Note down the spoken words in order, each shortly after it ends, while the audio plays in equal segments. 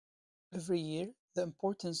Every year, the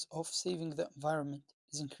importance of saving the environment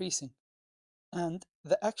is increasing, and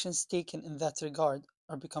the actions taken in that regard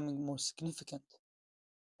are becoming more significant.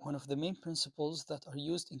 One of the main principles that are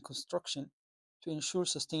used in construction to ensure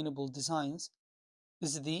sustainable designs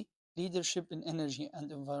is the Leadership in Energy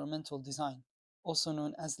and Environmental Design, also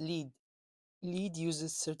known as LEED. LEED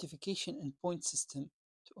uses certification and point system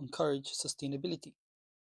to encourage sustainability.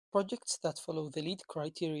 Projects that follow the LEED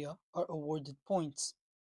criteria are awarded points.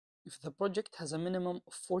 If the project has a minimum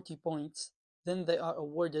of 40 points, then they are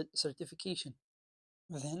awarded certification.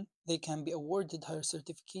 Then they can be awarded higher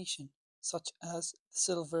certification, such as the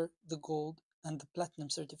silver, the gold, and the platinum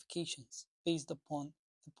certifications, based upon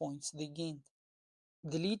the points they gained.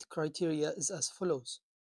 The LEED criteria is as follows: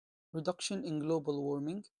 reduction in global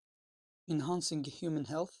warming, enhancing human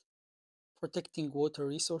health, protecting water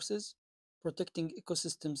resources, protecting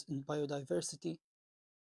ecosystems and biodiversity,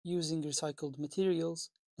 using recycled materials,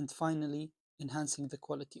 and finally, enhancing the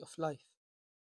quality of life.